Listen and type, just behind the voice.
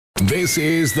This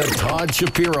is the Todd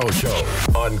Shapiro Show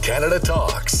on Canada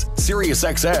Talks,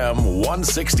 SiriusXM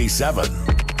 167.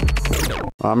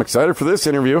 I'm excited for this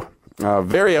interview.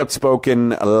 Very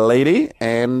outspoken lady.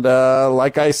 And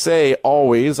like I say,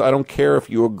 always, I don't care if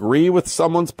you agree with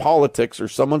someone's politics or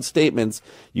someone's statements,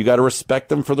 you got to respect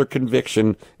them for their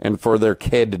conviction and for their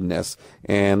candidness.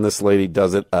 And this lady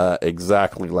does it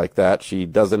exactly like that. She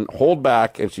doesn't hold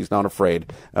back and she's not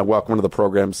afraid. Welcome to the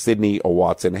program, Sydney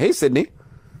Watson. Hey, Sydney.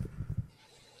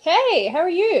 Hey, how are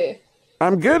you?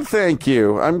 I'm good, thank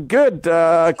you. I'm good.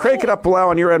 Crank it up loud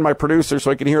on your end, my producer, so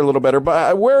I can hear a little better.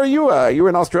 But where are you? You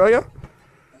in Australia?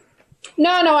 No,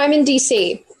 I'm in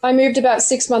DC. I moved about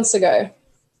 6 months ago.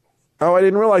 Oh, I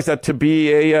didn't realize that, to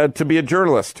be a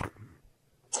journalist.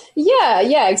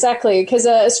 Yeah, exactly. Because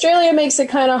Australia makes it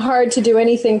kind of hard to do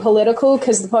anything political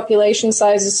because the population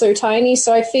size is so tiny.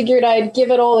 So I figured I'd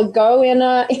give it all a go in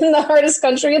the hardest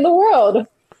country in the world.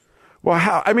 Well,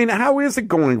 how is it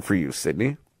going for you,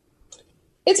 Sydney?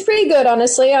 It's pretty good,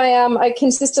 honestly. I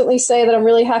consistently say that I'm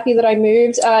really happy that I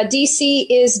moved. DC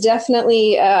is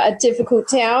definitely a difficult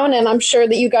town, and I'm sure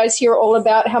that you guys hear all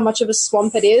about how much of a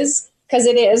swamp it is, because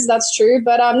it is. That's true.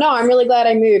 But no, I'm really glad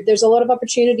I moved. There's a lot of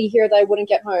opportunity here that I wouldn't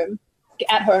get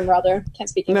at home, rather. Can't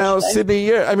speak English. Now, today. Sydney,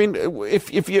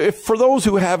 if for those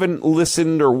who haven't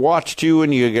listened or watched you,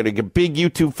 and you got a big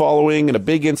YouTube following and a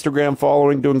big Instagram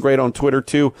following, doing great on Twitter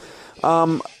too,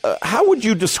 how would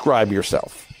you describe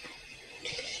yourself?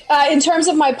 In terms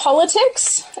of my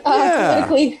politics,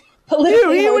 politically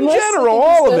you in general,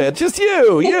 all of it, just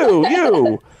you.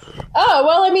 Oh,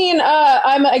 well, I mean,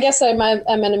 I guess I'm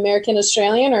an American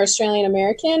Australian or Australian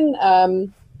American.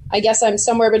 I guess I'm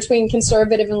somewhere between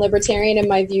conservative and libertarian in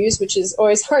my views, which is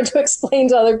always hard to explain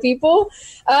to other people.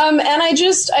 And I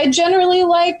generally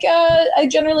like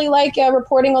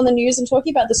reporting on the news and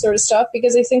talking about this sort of stuff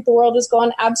because I think the world has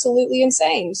gone absolutely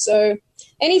insane. So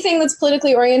anything that's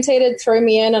politically orientated, throw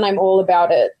me in and I'm all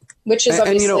about it, which is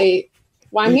obviously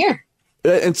why I'm here.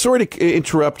 And sorry to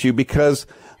interrupt you because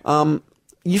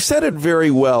you said it very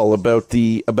well about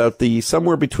the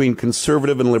somewhere between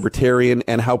conservative and libertarian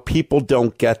and how people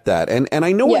don't get that. And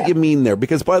I know what you mean there,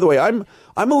 because by the way, I'm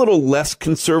a little less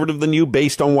conservative than you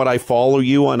based on what I follow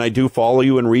you, and I do follow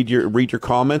you and read your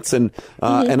comments and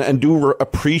do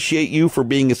appreciate you for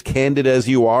being as candid as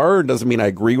you are. It doesn't mean I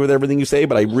agree with everything you say,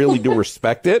 but I really do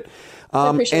respect it.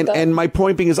 And my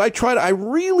point being is I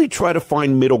really try to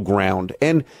find middle ground.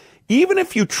 And even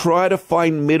if you try to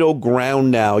find middle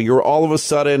ground now, you're all of a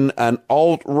sudden an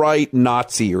alt-right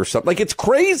Nazi or something. Like, it's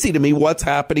crazy to me what's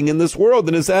happening in this world.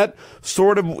 And is that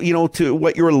sort of, to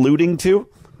what you're alluding to?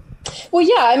 Well,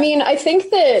 yeah, I mean, I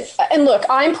think that, and look,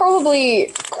 I'm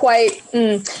probably quite,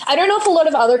 I don't know if a lot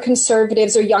of other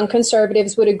conservatives or young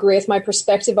conservatives would agree with my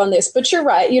perspective on this, but you're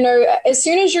right. As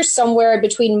soon as you're somewhere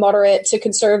between moderate to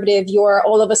conservative, you're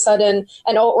all of a sudden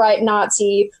an alt-right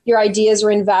Nazi, your ideas are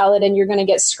invalid, and you're going to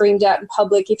get screamed at in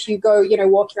public if you go,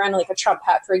 walk around like a Trump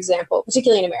hat, for example,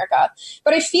 particularly in America.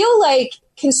 But I feel like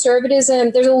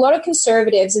conservatism, there's a lot of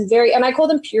conservatives and I call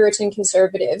them Puritan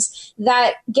conservatives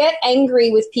that get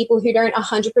angry with people who don't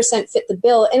 100% fit the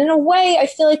bill. And in a way, I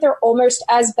feel like they're almost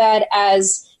as bad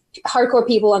as hardcore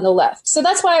people on the left. So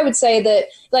that's why I would say that,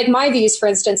 like, my views, for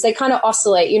instance, they kind of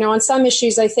oscillate. On some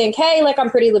issues, I think, hey, like,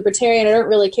 I'm pretty libertarian. I don't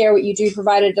really care what you do,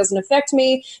 provided it doesn't affect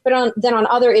me. But then on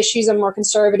other issues, I'm more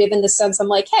conservative in the sense I'm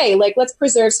like, hey, like, let's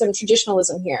preserve some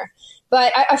traditionalism here.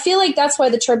 But I feel like that's why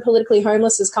the term politically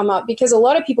homeless has come up, because a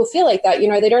lot of people feel like that.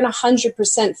 They don't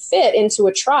 100% fit into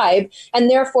a tribe. And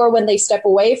therefore, when they step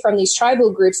away from these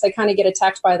tribal groups, they kind of get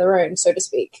attacked by their own, so to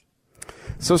speak.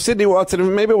 So, Sydney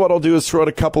Watson, maybe what I'll do is throw out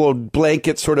a couple of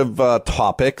blanket sort of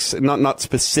topics, not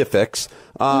specifics,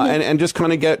 and just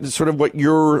kind of get sort of what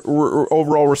your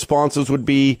overall responses would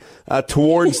be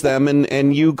towards them.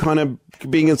 And you kind of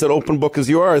being as an open book as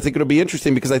you are, I think it'll be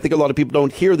interesting because I think a lot of people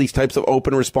don't hear these types of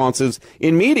open responses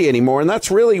in media anymore. And that's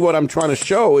really what I'm trying to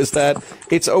show, is that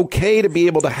it's okay to be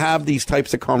able to have these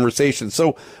types of conversations.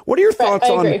 So what are your thoughts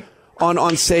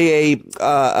on say a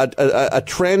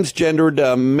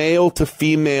transgendered male to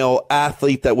female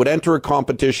athlete that would enter a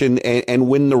competition and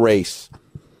win the race?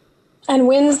 And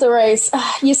wins the race.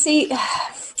 You see,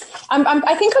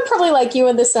 I think I'm probably like you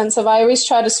in the sense of I always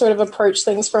try to sort of approach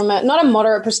things from not a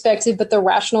moderate perspective, but the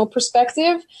rational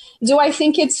perspective. Do I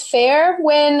think it's fair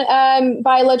when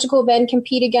biological men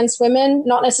compete against women?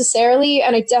 Not necessarily.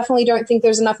 And I definitely don't think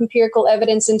there's enough empirical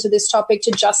evidence into this topic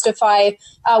to justify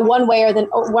one way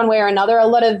or another. A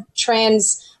lot of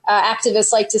trans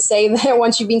activists like to say that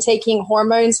once you've been taking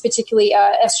hormones, particularly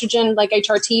estrogen, like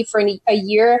HRT, for a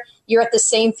year, you're at the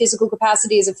same physical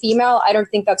capacity as a female. I don't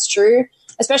think that's true.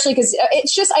 especially because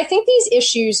it's just, I think these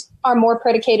issues are more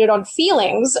predicated on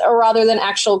feelings rather than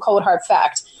actual cold hard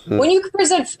fact. When you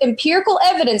present empirical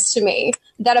evidence to me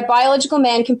that a biological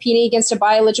man competing against a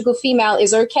biological female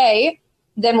is okay,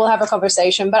 then we'll have a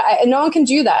conversation. But no one can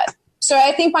do that. So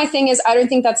I think my thing is, I don't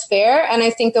think that's fair. And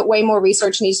I think that way more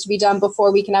research needs to be done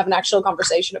before we can have an actual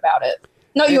conversation about it.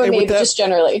 Not you and me, but just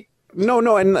generally.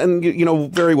 No, and you know,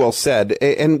 very well said.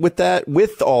 And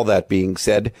with all that being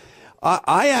said,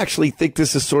 I actually think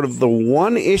this is sort of the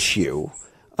one issue,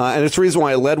 and it's the reason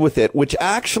why I led with it, which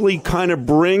actually kind of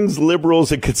brings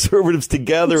liberals and conservatives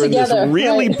together in this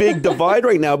really big divide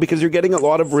right now, because you're getting a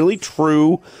lot of really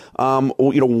true,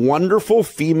 wonderful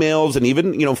females and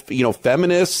even,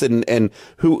 feminists and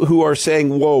who are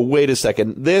saying, whoa, wait a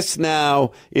second, this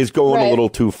now is going a little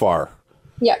too far.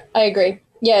 Yeah, I agree.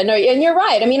 Yeah, no, and you're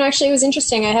right. I mean, actually, it was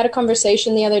interesting. I had a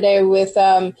conversation the other day with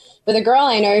a girl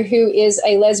I know who is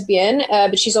a lesbian,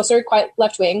 but she's also quite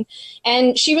left-wing.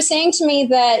 And she was saying to me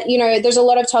that, there's a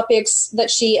lot of topics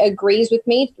that she agrees with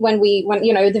me when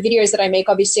the videos that I make,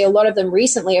 obviously, a lot of them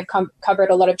recently have covered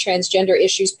a lot of transgender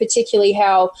issues, particularly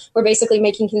how we're basically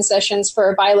making concessions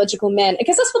for biological men,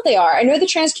 because that's what they are. I know the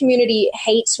trans community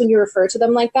hates when you refer to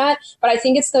them like that, but I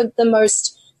think it's the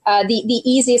most... the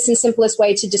easiest and simplest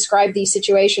way to describe these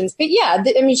situations. But yeah,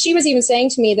 she was even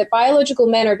saying to me that biological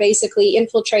men are basically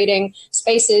infiltrating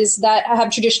spaces that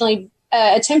have traditionally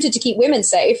attempted to keep women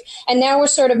safe. And now we're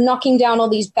sort of knocking down all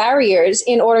these barriers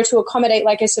in order to accommodate,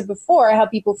 like I said before, how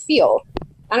people feel.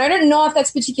 And I don't know if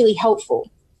that's particularly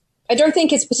helpful. I don't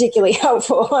think it's particularly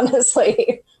helpful,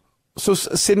 honestly. So,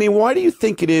 Sydney, why do you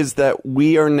think it is that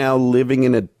we are now living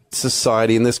in a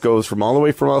society, and this goes from all the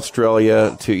way from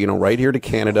Australia to, right here to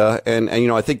Canada. And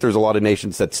I think there's a lot of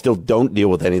nations that still don't deal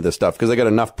with any of this stuff because they got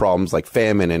enough problems like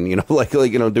famine and, are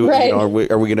we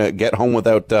going to get home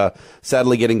without,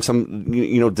 sadly getting some,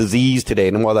 disease today?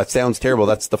 And while that sounds terrible,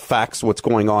 that's the facts, what's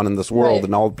going on in this world. Right.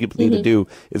 And all people need to do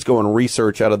is go and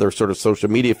research out of their sort of social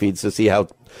media feeds to see how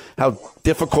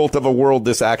difficult of a world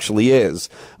this actually is.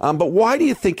 But why do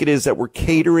you think it is that we're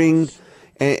catering,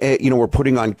 we're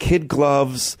putting on kid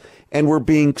gloves and we're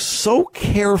being so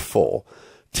careful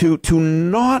to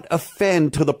not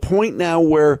offend to the point now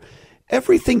where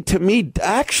everything to me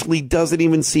actually doesn't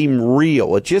even seem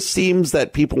real. It just seems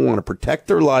that people want to protect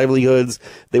their livelihoods.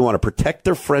 They want to protect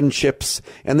their friendships,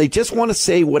 and they just want to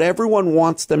say what everyone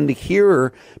wants them to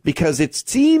hear because it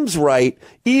seems right,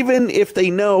 even if they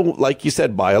know, like you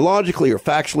said, biologically or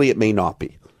factually, it may not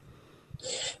be.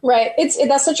 Right.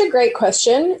 That's such a great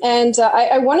question. And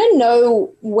I want to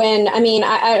know when,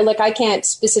 I can't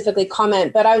specifically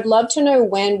comment, but I would love to know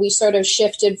when we sort of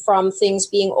shifted from things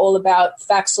being all about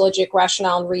facts, logic,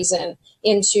 rationale, and reason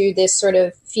into this sort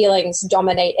of feelings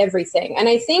dominate everything. And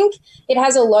I think it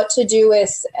has a lot to do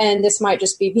with, and this might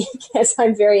just be because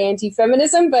I'm very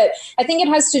anti-feminism, but I think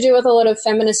it has to do with a lot of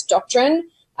feminist doctrine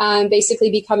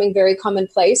basically becoming very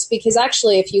commonplace, because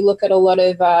actually, if you look at a lot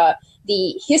of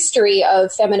the history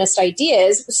of feminist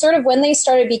ideas, sort of when they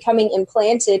started becoming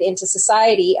implanted into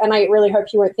society, and I really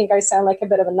hope you won't think I sound like a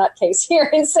bit of a nutcase here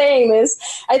in saying this,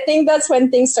 I think that's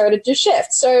when things started to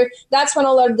shift. So that's when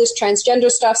a lot of this transgender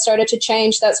stuff started to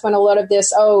change. That's when a lot of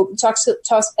this,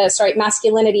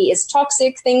 masculinity is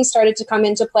toxic things started to come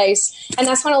into place. And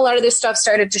that's when a lot of this stuff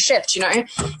started to shift,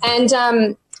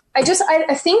 And I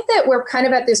think that we're kind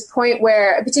of at this point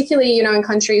where, particularly, in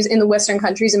countries, in the Western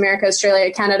countries, America,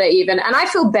 Australia, Canada even, and I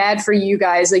feel bad for you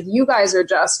guys, like you guys are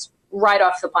just right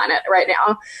off the planet right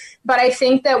now. But I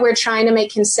think that we're trying to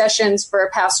make concessions for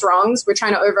past wrongs. We're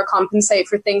trying to overcompensate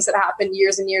for things that happened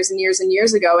years and years and years and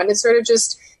years ago. And it's sort of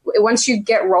just, once you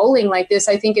get rolling like this,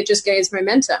 I think it just gains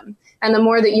momentum. And the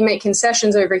more that you make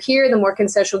concessions over here, the more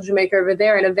concessions you make over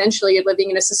there. And eventually you're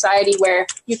living in a society where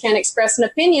you can't express an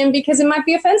opinion because it might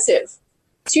be offensive.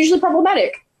 It's usually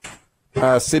problematic.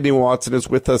 Sydney Watson is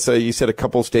with us. You said a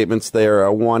couple statements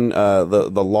there. One,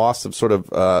 the loss of sort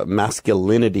of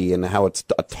masculinity and how it's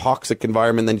a toxic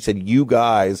environment. Then you said you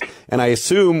guys, and I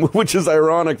assume, which is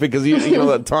ironic because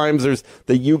at times there's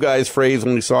the you guys phrase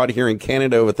when we saw it here in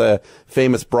Canada with a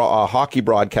famous hockey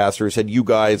broadcaster who said you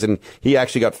guys, and he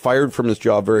actually got fired from his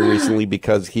job very recently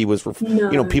because he was,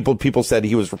 people said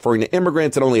he was referring to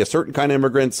immigrants and only a certain kind of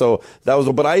immigrants. So that was,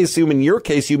 but I assume in your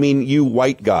case you mean you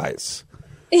white guys.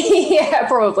 Yeah,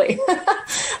 probably.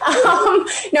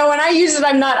 No, when I use it,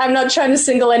 I'm not trying to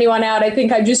single anyone out. I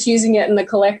think I'm just using it in the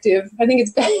collective. I think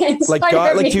it's like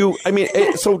God, like you. I mean,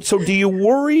 so do you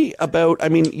worry about? I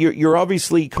mean, you're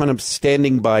obviously kind of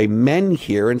standing by men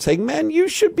here and saying, "Men, you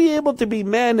should be able to be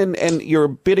men," and you're a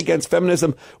bit against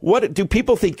feminism. What do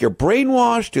people think? You're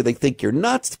brainwashed? Do they think you're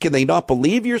nuts? Can they not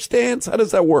believe your stance? How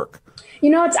does that work? You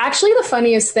know, it's actually the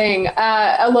funniest thing.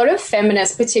 A lot of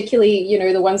feminists, particularly, you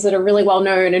know, the ones that are really well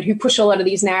known and who push a lot of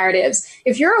these narratives,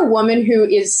 if you're a woman who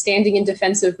is standing in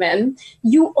defense of men,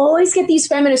 you always get these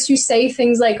feminists who say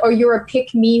things like, oh, you're a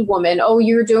pick-me woman. Oh,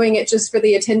 you're doing it just for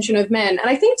the attention of men. And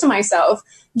I think to myself,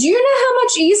 do you know how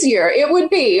much easier it would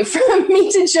be for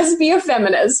me to just be a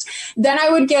feminist? Then I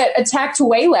would get attacked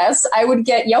way less. I would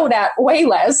get yelled at way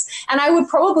less. And I would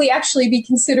probably actually be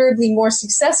considerably more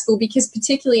successful because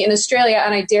particularly in Australia,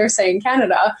 and I dare say in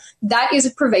Canada, that is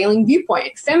a prevailing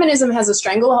viewpoint. Feminism has a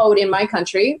stranglehold in my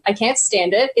country. I can't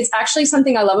stand it. It's actually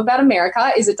something I love about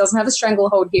America is it doesn't have a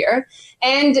stranglehold here.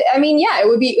 And I mean, yeah, it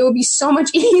would be so much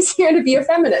easier to be a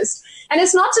feminist. And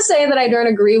it's not to say that I don't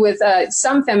agree with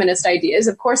some feminist ideas.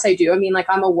 Of course I do. I mean, like,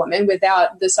 I'm a woman.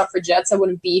 Without the suffragettes, I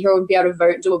wouldn't be here. I wouldn't be able to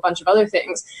vote and do a bunch of other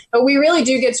things. But we really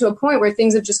do get to a point where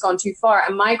things have just gone too far.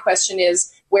 And my question is,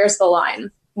 where's the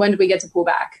line? When do we get to pull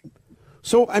back?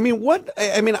 So, I mean,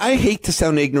 I hate to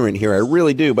sound ignorant here. I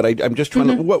really do. But I'm just trying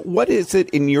to, what is it,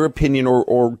 in your opinion,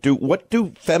 what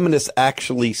do feminists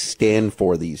actually stand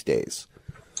for these days?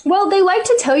 Well, they like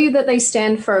to tell you that they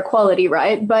stand for equality,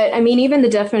 right? But I mean, even the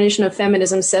definition of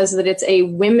feminism says that it's a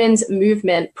women's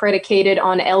movement predicated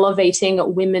on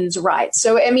elevating women's rights.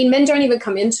 So, I mean, men don't even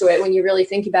come into it when you really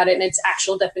think about it in its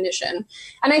actual definition.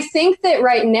 And I think that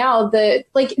right now,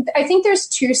 I think there's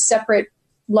two separate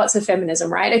lots of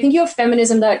feminism, right? I think you have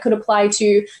feminism that could apply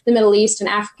to the Middle East and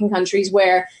African countries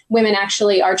where women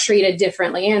actually are treated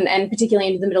differently. And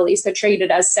particularly in the Middle East, they're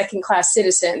treated as second-class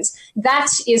citizens. That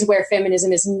is where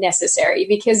feminism is necessary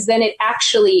because then it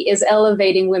actually is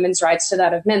elevating women's rights to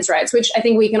that of men's rights, which I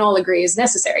think we can all agree is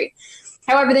necessary.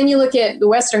 However, then you look at the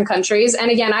Western countries,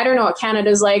 and again, I don't know what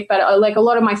Canada's like, but like a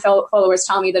lot of my followers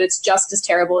tell me that it's just as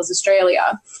terrible as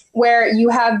Australia, where you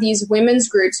have these women's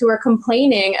groups who are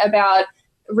complaining about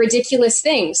ridiculous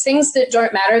things that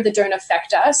don't matter, that don't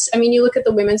affect us. I mean, you look at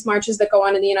the women's marches that go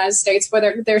on in the United States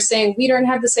where they're saying we don't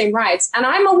have the same rights. And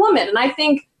I'm a woman, and I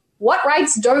think, what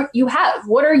rights don't you have?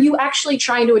 What are you actually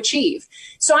trying to achieve?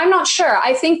 So I'm not sure.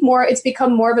 I think it's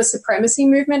become more of a supremacy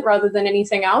movement rather than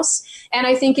anything else. And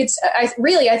I think I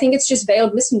think it's just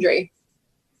veiled misandry.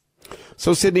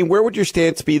 So, Sydney, where would your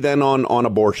stance be then on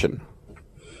abortion?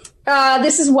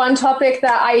 This is one topic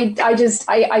that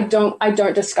I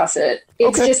don't discuss it.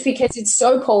 It's just because it's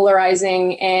so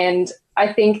polarizing, and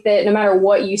I think that no matter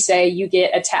what you say, you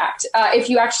get attacked. If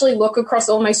you actually look across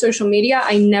all my social media,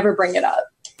 I never bring it up.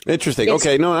 Interesting.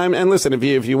 Okay. No, and listen,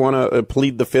 if you want to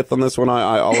plead the fifth on this one,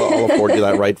 I'll afford you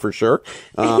that right for sure.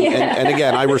 And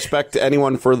again, I respect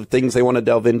anyone for the things they want to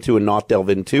delve into and not delve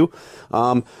into.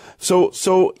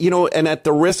 So, you know, and at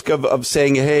the risk of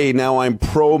saying, hey, now I'm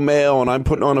pro-male and I'm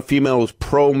putting on a female who's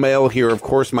pro-male here. Of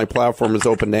course, my platform is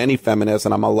open to any feminist,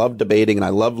 and I love debating and I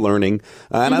love learning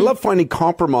and I love finding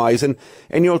compromise. And,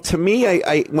 you know, to me,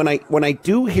 when I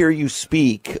do hear you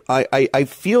speak, I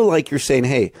feel like you're saying,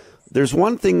 hey, there's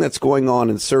one thing that's going on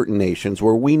in certain nations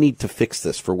where we need to fix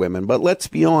this for women. But let's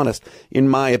be honest, in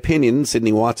my opinion,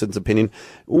 Sydney Watson's opinion,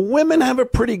 women have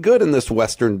it pretty good in this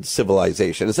Western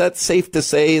civilization. Is that safe to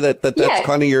say that's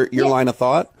kind of your line of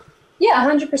thought? Yeah,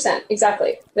 100%.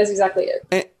 Exactly. That's exactly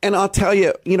it. And I'll tell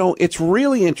you, you know, it's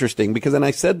really interesting because, and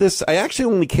I said this, I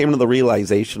actually only came to the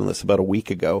realization of this about a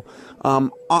week ago.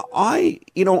 I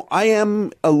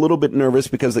am a little bit nervous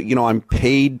because, you know, I'm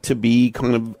paid to be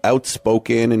kind of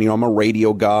outspoken, and, you know, I'm a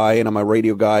radio guy, and I'm a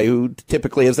radio guy who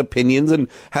typically has opinions and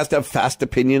has to have fast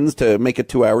opinions to make a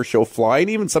 2-hour show fly. And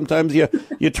even sometimes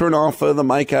you turn off the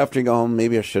mic after you go, oh,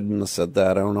 maybe I shouldn't have said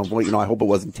that. I don't know. But, you know, I hope it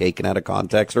wasn't taken out of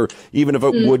context, or even if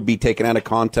it would be taken out of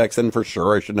context, then for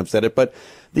sure I shouldn't have said it. But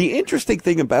the interesting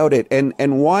thing about it, and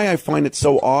why I find it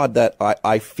so odd that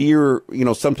I fear, you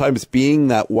know, sometimes being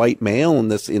that white male in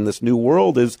this new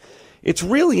world, is it's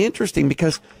really interesting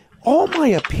because all my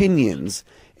opinions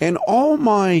and all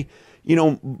my, you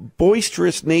know,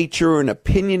 boisterous nature and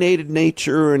opinionated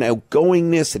nature and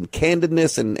outgoingness and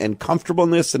candidness and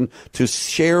comfortableness and to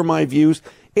share my views,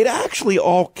 it actually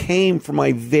all came from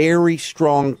my very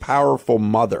strong, powerful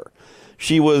mother.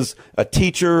 She was a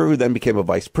teacher who then became a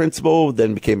vice principal,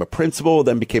 then became a principal,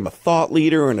 then became a thought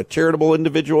leader and a charitable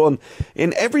individual. And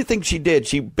in everything she did,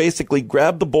 she basically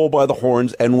grabbed the bull by the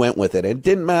horns and went with it. It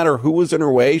didn't matter who was in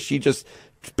her way. She just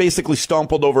basically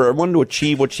stompled over everyone to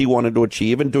achieve what she wanted to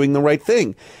achieve and doing the right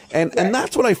thing. And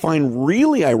that's what I find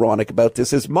really ironic about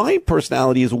this is my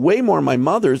personality is way more my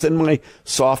mother's than my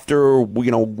softer, you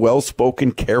know,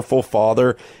 well-spoken, careful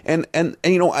father. And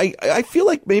you know, I feel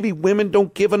like maybe women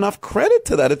don't give enough credit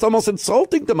to that. It's almost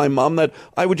insulting to my mom that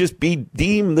I would just be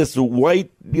deemed this white,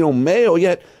 you know, male,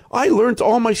 yet I learned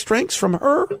all my strengths from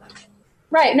her.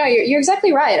 Right. No, you're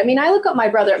exactly right. I mean, I look at my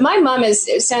brother. My mom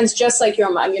sounds just like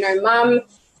your mom. You know, mom,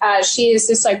 she is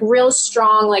this like real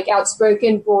strong, like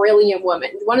outspoken, brilliant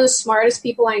woman. One of the smartest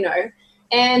people I know.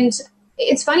 And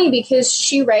it's funny because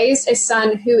she raised a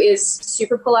son who is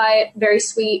super polite, very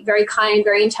sweet, very kind,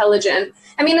 very intelligent.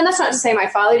 I mean, and that's not to say my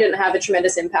father didn't have a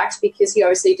tremendous impact, because he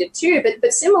obviously did too.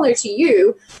 But similar to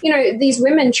you, you know, these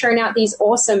women churn out these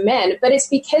awesome men, but it's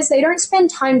because they don't spend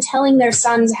time telling their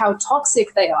sons how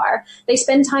toxic they are. They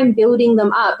spend time building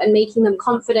them up and making them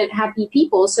confident, happy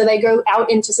people. So they go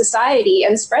out into society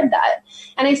and spread that.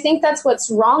 And I think that's what's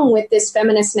wrong with this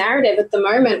feminist narrative at the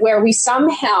moment, where we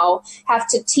somehow have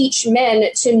to teach men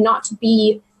to not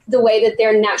be the way that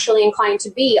they're naturally inclined to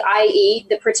be, i.e.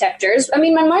 the protectors. I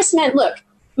mean, when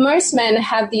most men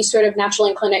have these sort of natural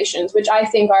inclinations, which I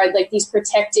think are like these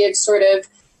protective sort of,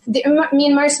 I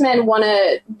mean, most men want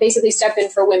to basically step in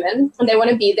for women, and they want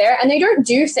to be there, and they don't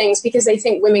do things because they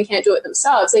think women can't do it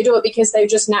themselves. They do it because they're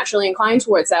just naturally inclined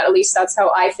towards that. At least that's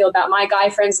how I feel about my guy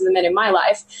friends and the men in my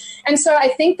life. And so I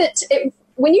think that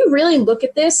when you really look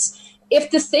at this, if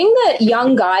the thing that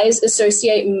young guys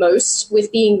associate most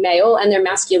with being male and their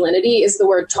masculinity is the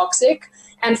word toxic,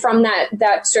 and from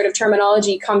that sort of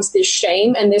terminology comes this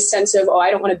shame and this sense of, oh, I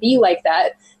don't want to be like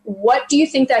that, what do you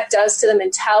think that does to the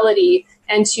mentality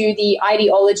and to the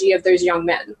ideology of those young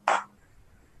men?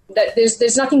 That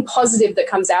there's nothing positive that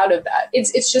comes out of that.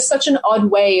 It's just such an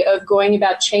odd way of going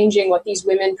about changing what these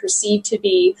women perceive to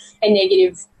be a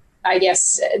negative, I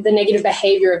guess, the negative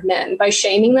behavior of men by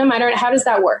shaming them. How does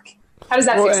that work? How does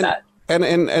that fix that?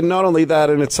 And not only that,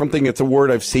 and it's a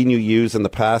word I've seen you use in the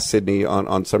past, Sydney,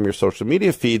 on some of your social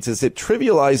media feeds, is it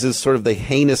trivializes sort of the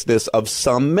heinousness of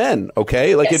some men,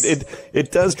 okay? Like yes.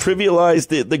 it does trivialize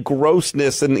the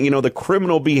grossness and, you know, the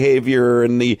criminal behavior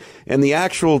and the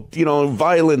actual, you know,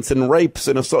 violence and rapes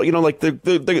and assault, you know, like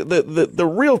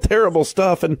the real terrible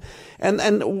stuff. And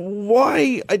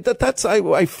why,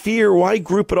 I fear, why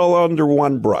group it all under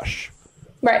one brush?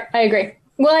 Right, I agree.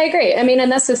 Well, I agree. I mean,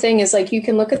 and that's the thing is, like, you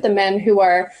can look at the men who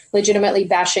are legitimately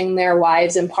bashing their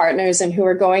wives and partners and who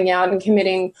are going out and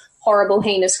committing horrible,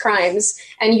 heinous crimes,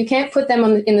 and you can't put them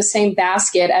in the same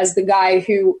basket as the guy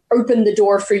who opened the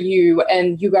door for you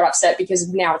and you got upset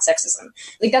because now it's sexism.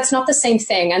 Like, that's not the same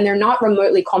thing, and they're not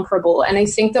remotely comparable. And I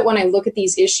think that when I look at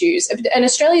these issues, and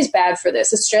Australia's bad for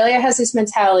this, Australia has this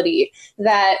mentality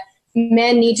that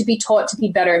men need to be taught to be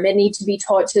better, men need to be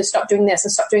taught to stop doing this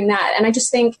and stop doing that. And I just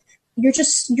think you're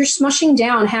smushing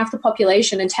down half the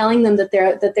population and telling them that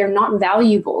they're not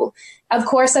valuable. Of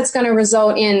course, that's going to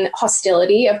result in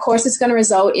hostility. Of course, it's going to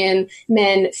result in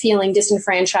men feeling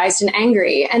disenfranchised and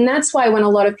angry. And that's why when a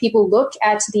lot of people look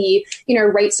at the, you know,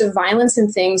 rates of violence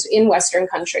and things in Western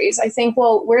countries, I think,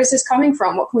 well, where is this coming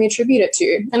from? What can we attribute it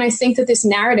to? And I think that this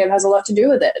narrative has a lot to do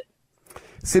with it.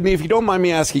 Sydney, if you don't mind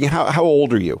me asking, how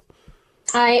old are you?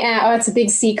 I am. Oh, it's a big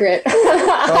secret.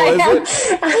 Oh,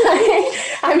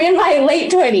 I'm in my late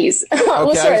 20s. Okay, I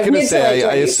was going to say,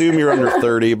 I assume you're under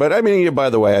 30, but I mean, by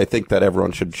the way, I think that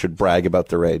everyone should brag about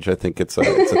their age. I think it's a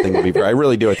thing to be. I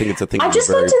really do. I think it's a thing. I've just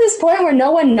got to this point where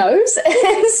no one knows,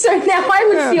 and so now I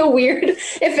would feel weird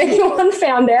if anyone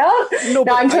found out. No,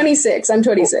 I'm 26. I'm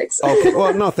 26. Okay.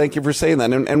 Well, no, thank you for saying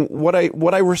that. And what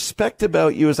I respect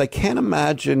about you is I can't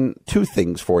imagine two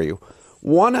things for you.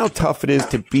 One, how tough it is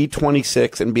to be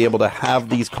 26 and be able to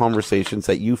have these conversations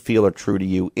that you feel are true to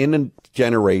you in a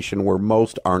generation where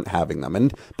most aren't having them.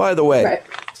 And by the way, right.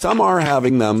 Some are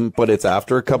having them, but it's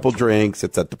after a couple drinks.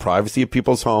 It's at the privacy of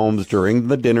people's homes, during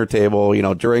the dinner table, you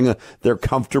know, during their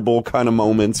comfortable kind of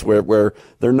moments where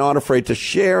they're not afraid to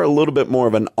share a little bit more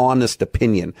of an honest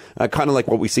opinion. Kind of like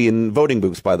what we see in voting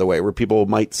booths, by the way, where people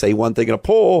might say one thing in a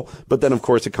poll, but then of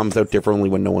course it comes out differently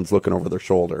when no one's looking over their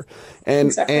shoulder. And,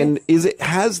 exactly. And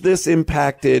has this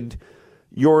impacted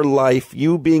your life,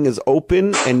 you being as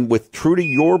open and with true to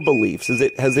your beliefs?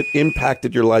 Has it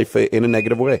impacted your life in a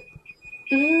negative way?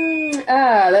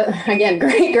 Again,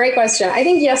 great question. I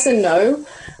think yes and no.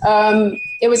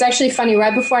 It was actually funny.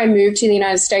 Right before I moved to the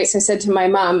United States, I said to my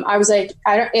mom, I was like,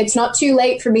 it's not too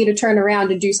late for me to turn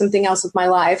around and do something else with my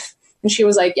life. And she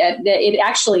was like, yeah, it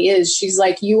actually is. She's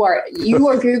like, you are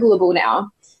Googleable now,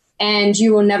 and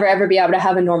you will never, ever be able to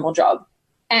have a normal job.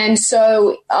 And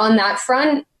so on that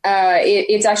front,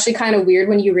 it's actually kind of weird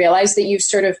when you realize that you've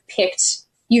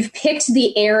picked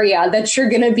the area that you're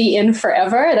going to be in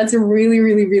forever. That's a really,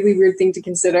 really, really weird thing to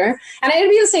consider. And it'd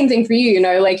be the same thing for you, you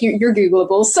know, like you're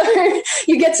Googleable. So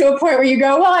you get to a point where you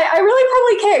go, well, I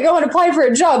really probably can't go and apply for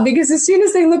a job because as soon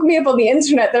as they look me up on the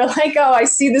internet, they're like, oh, I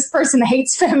see this person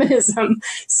hates feminism.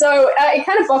 So it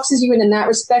kind of boxes you in that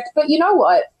respect. But you know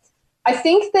what? I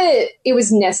think that it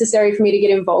was necessary for me to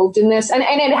get involved in this. And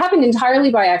it happened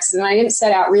entirely by accident. I didn't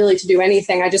set out really to do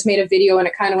anything. I just made a video and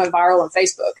it kind of went viral on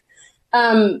Facebook.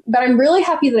 But I'm really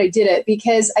happy that I did it,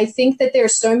 because I think that there are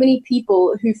so many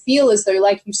people who feel as though,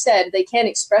 like you said, they can't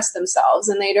express themselves,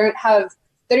 and they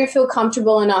don't feel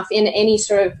comfortable enough in any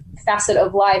sort of facet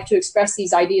of life to express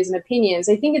these ideas and opinions.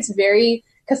 I think it's very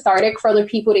cathartic for other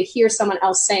people to hear someone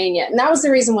else saying it. And that was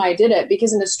the reason why I did it,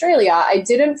 because in Australia, I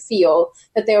didn't feel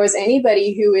that there was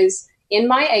anybody who is in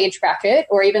my age bracket,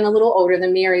 or even a little older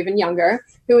than me, or even younger,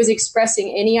 who was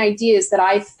expressing any ideas that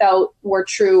I felt were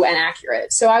true and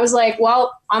accurate. So I was like,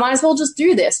 well, I might as well just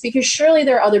do this, because surely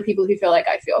there are other people who feel like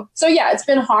I feel. So yeah, it's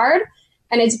been hard,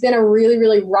 and it's been a really,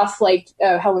 really rough,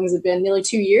 how long has it been? Nearly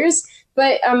 2 years.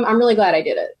 But I'm really glad I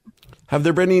did it. Have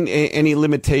there been any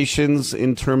limitations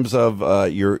in terms of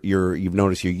you've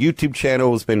noticed your YouTube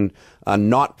channel has been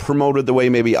not promoted the way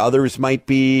maybe others might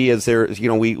be? Is there,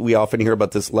 we often hear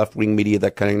about this left-wing media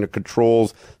that kind of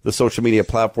controls the social media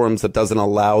platforms, that doesn't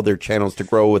allow their channels to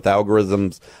grow with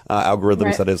algorithms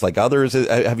right. That is like others.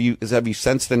 Have you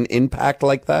sensed an impact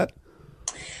like that?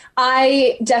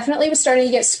 I definitely was starting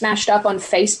to get smashed up on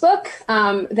Facebook.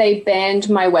 They banned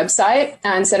my website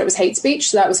and said it was hate speech.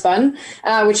 So that was fun,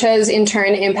 which has in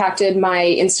turn impacted my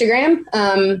Instagram.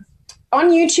 On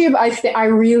YouTube, I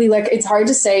really it's hard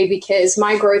to say, because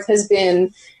my growth has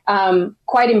been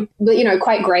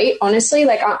quite great, honestly.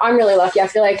 I'm really lucky. I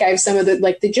feel like I have some of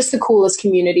the coolest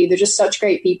community. They're just such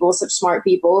great people, such smart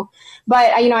people.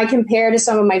 But I compare to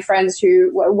some of my friends who,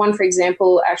 one, for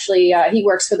example, actually, he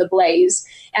works for The Blaze.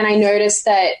 And I noticed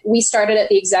that we started at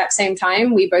the exact same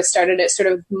time. We both started at sort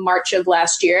of March of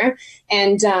last year.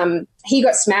 And he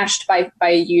got smashed by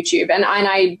YouTube. And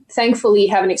I thankfully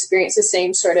haven't experienced the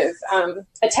same sort of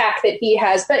attack that he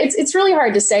has. But it's really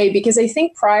hard to say, because I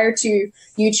think prior to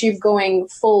YouTube going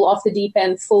full off the deep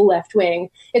end, full left wing,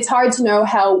 it's hard to know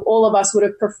how all of us would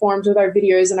have performed with our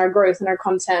videos and our growth and our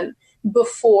content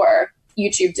before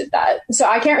YouTube did that. So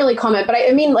I can't really comment, but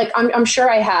I'm sure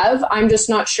I have. I'm just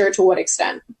not sure to what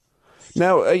extent.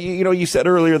 Now, you said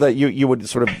earlier that you would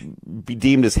sort of be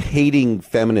deemed as hating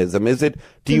feminism.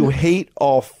 Do you hate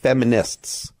all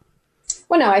feminists?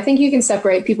 Well, no, I think you can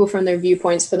separate people from their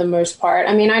viewpoints for the most part.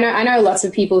 I know lots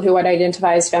of people who would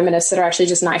identify as feminists that are actually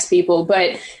just nice people.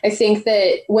 But I think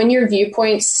that when your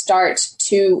viewpoints start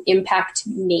to impact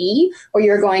me, or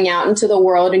you're going out into the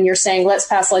world and you're saying, let's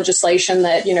pass legislation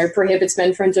that, prohibits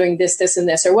men from doing this, this, and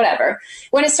this, or whatever.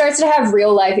 When it starts to have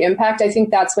real life impact, I think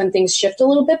that's when things shift a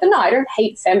little bit. But no, I don't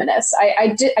hate feminists.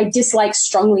 I dislike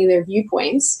strongly their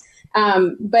viewpoints.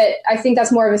 But I think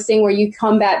that's more of a thing where you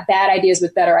combat bad ideas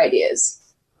with better ideas.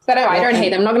 But I don't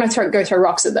hate them. I'm not going to go throw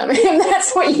rocks at them, if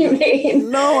that's what you mean.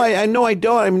 No, I know I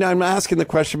don't. I'm asking the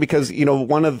question because,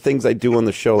 one of the things I do on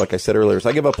the show, like I said earlier, is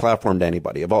I give a platform to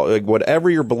anybody, whatever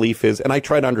your belief is, and I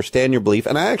try to understand your belief,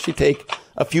 and I actually take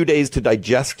a few days to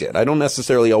digest it. I don't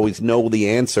necessarily always know the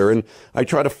answer, and I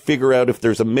try to figure out if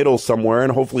there's a middle somewhere,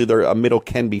 and hopefully a middle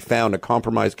can be found, a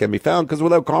compromise can be found, because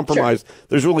without compromise, sure,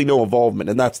 there's really no involvement,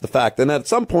 and that's the fact. And at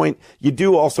some point, you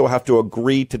do also have to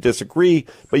agree to disagree,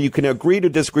 but you can agree to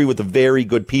disagree with the very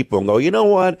good people and go, you know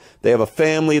what? They have a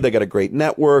family, they got a great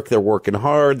network, they're working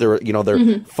hard, they're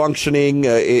functioning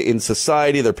in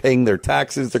society, they're paying their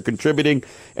taxes, they're contributing,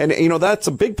 and that's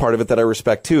a big part of it that I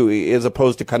respect too, as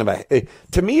opposed to kind of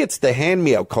to me, it's the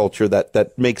hand-me-out culture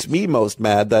that makes me most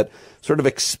mad, that sort of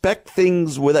expect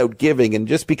things without giving. And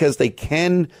just because they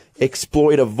can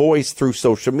exploit a voice through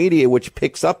social media, which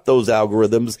picks up those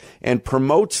algorithms and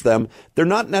promotes them, they're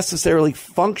not necessarily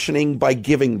functioning by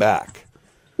giving back.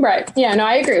 Right. Yeah, no,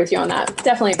 I agree with you on that.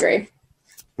 Definitely agree.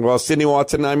 Well, Sydney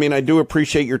Watson, I do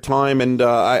appreciate your time. And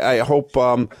I hope...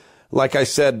 like I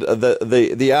said,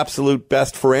 the absolute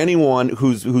best for anyone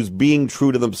who's being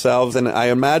true to themselves. And I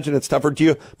imagine it's tougher.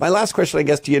 My last question, I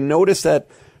guess, do you notice that,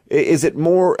 is it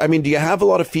more, do you have a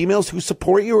lot of females who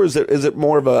support you, or is it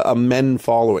more of a men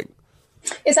following?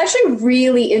 It's actually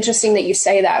really interesting that you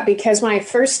say that, because when I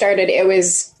first started, it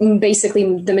was basically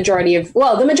the majority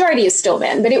is still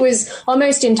men, but it was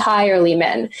almost entirely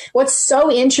men. What's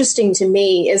so interesting to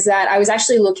me is that I was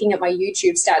actually looking at my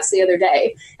YouTube stats the other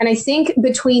day, and I think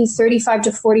between 35 to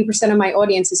 40% of my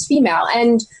audience is female.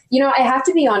 And, I have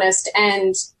to be honest,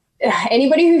 and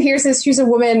anybody who hears this who's a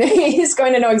woman is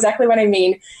going to know exactly what I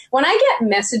mean. When I get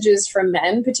messages from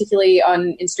men, particularly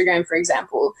on Instagram, for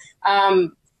example,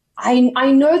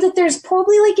 I know that there's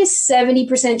probably like a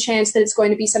 70% chance that it's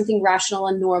going to be something rational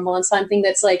and normal, and something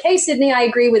that's like, hey, Sydney, I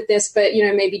agree with this, but,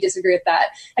 maybe disagree with that.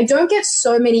 I don't get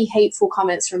so many hateful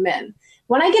comments from men.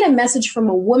 When I get a message from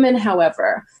a woman,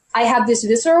 however, I have this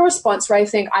visceral response where I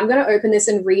think I'm going to open this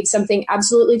and read something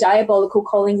absolutely diabolical,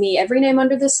 calling me every name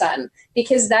under the sun,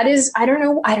 because that is, I don't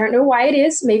know why it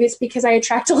is. Maybe it's because I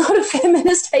attract a lot of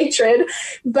feminist hatred,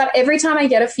 but every time I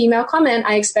get a female comment,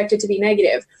 I expect it to be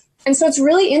negative. And so it's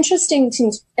really interesting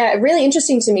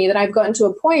to me that I've gotten to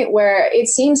a point where it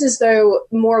seems as though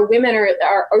more women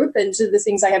are open to the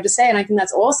things I have to say. And I think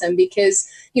that's awesome because,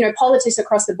 you know, politics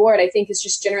across the board, I think is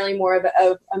just generally more of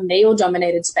a male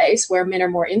dominated space where men are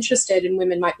more interested and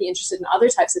women might be interested in other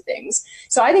types of things.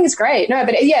 So I think it's great. No,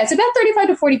 but yeah, it's about 35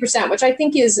 to 40%, which I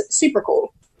think is super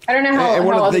cool. I don't know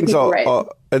how other people rate.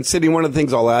 And Sydney, one of the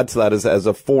things I'll add to that is, as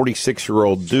a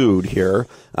 46-year-old dude here,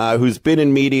 who's been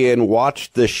in media and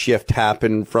watched this shift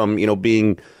happen from, you know,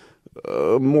 being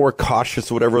more cautious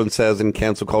of what everyone says in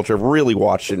cancel culture. I've really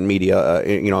watched it in media.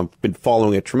 You know, I've been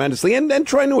following it tremendously and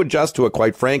trying to adjust to it,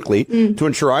 quite frankly, to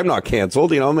ensure I'm not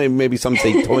canceled. You know, maybe some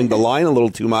say towing the line a little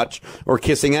too much or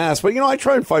kissing ass. But, you know, I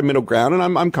try and find middle ground, and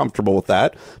I'm comfortable with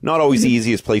that. Not always the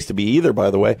easiest place to be either, by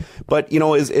the way. But, you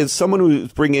know, as someone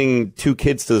who's bringing 2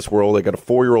 kids to this world, I got a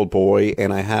 4-year-old boy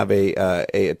and I have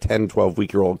a 10,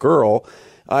 12-week-year-old girl.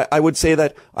 I would say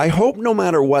that I hope no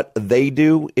matter what they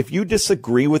do, if you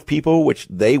disagree with people, which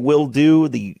they will do,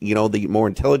 the more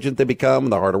intelligent they become,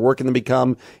 the harder working they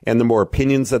become, and the more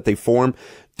opinions that they form,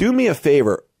 do me a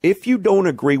favor. If you don't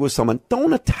agree with someone,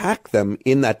 don't attack them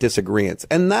in that disagreement.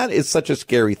 And that is such a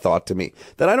scary thought to me,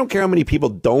 that I don't care how many people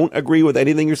don't agree with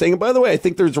anything you're saying. And by the way, I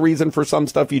think there's reason for some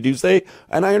stuff you do say,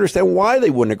 and I understand why they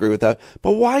wouldn't agree with that.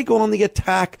 But why go on the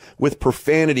attack with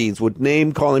profanities, with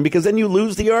name calling? Because then you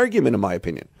lose the argument, in my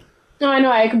opinion. No, I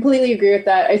know. I completely agree with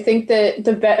that. I think that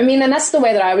and that's the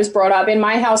way that I was brought up in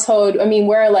my household. I mean,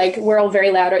 we're all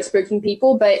very loud, outspoken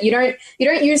people, but you don't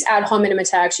use ad hominem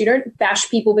attacks. You don't bash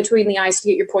people between the eyes to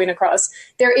get your point across.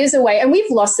 There is a way, and we've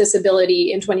lost this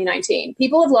ability in 2019.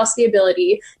 People have lost the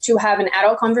ability to have an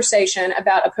adult conversation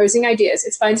about opposing ideas.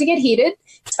 It's fine to get heated.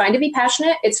 It's fine to be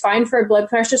passionate. It's fine for blood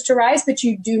pressures to rise, but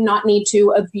you do not need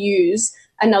to abuse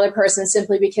another person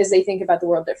simply because they think about the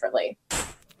world differently.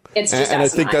 It's just and I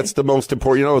think that's the most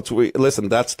important. You know, listen,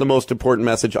 that's the most important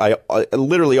message I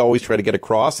literally always try to get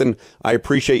across, and I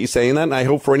appreciate you saying that. And I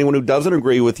hope for anyone who doesn't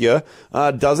agree with you,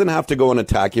 doesn't have to go and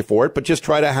attack you for it, but just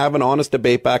try to have an honest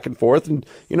debate back and forth. And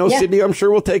you know, Sydney, I'm sure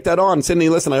we'll take that on. Sydney,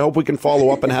 listen, I hope we can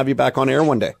follow up and have you back on air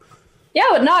one day. Yeah,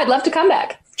 no, I'd love to come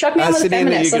back. Chuck me on with a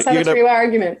feminist. Let's have a 3-hour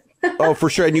argument. Oh, for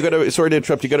sure. And you got to, sorry to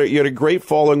interrupt, you got a great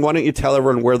following. Why don't you tell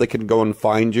everyone where they can go and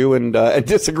find you and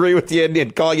disagree with you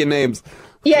and call you names?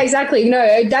 Yeah, exactly.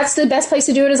 No, that's the best place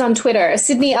to do it is on Twitter.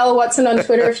 Sydney L. Watson on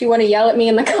Twitter if you want to yell at me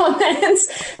in the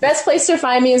comments. Best place to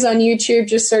find me is on YouTube.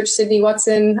 Just search Sydney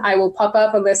Watson. I will pop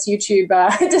up unless YouTube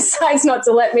decides not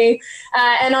to let me.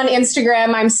 And on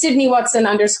Instagram, I'm Sydney Watson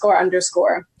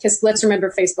 __. Because let's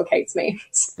remember, Facebook hates me.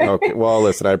 Okay. Well,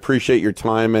 listen, I appreciate your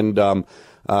time. And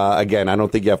again, I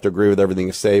don't think you have to agree with everything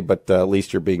you say, but at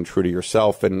least you're being true to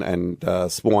yourself and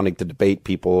wanting to debate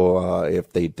people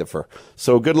if they differ.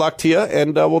 So good luck to you,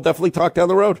 and we'll definitely talk down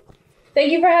the road.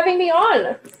 Thank you for having me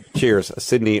on. Cheers.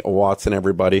 Sydney Watson,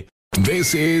 everybody.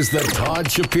 This is the Todd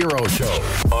Shapiro Show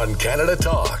on Canada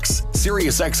Talks,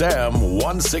 SiriusXM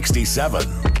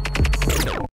 167.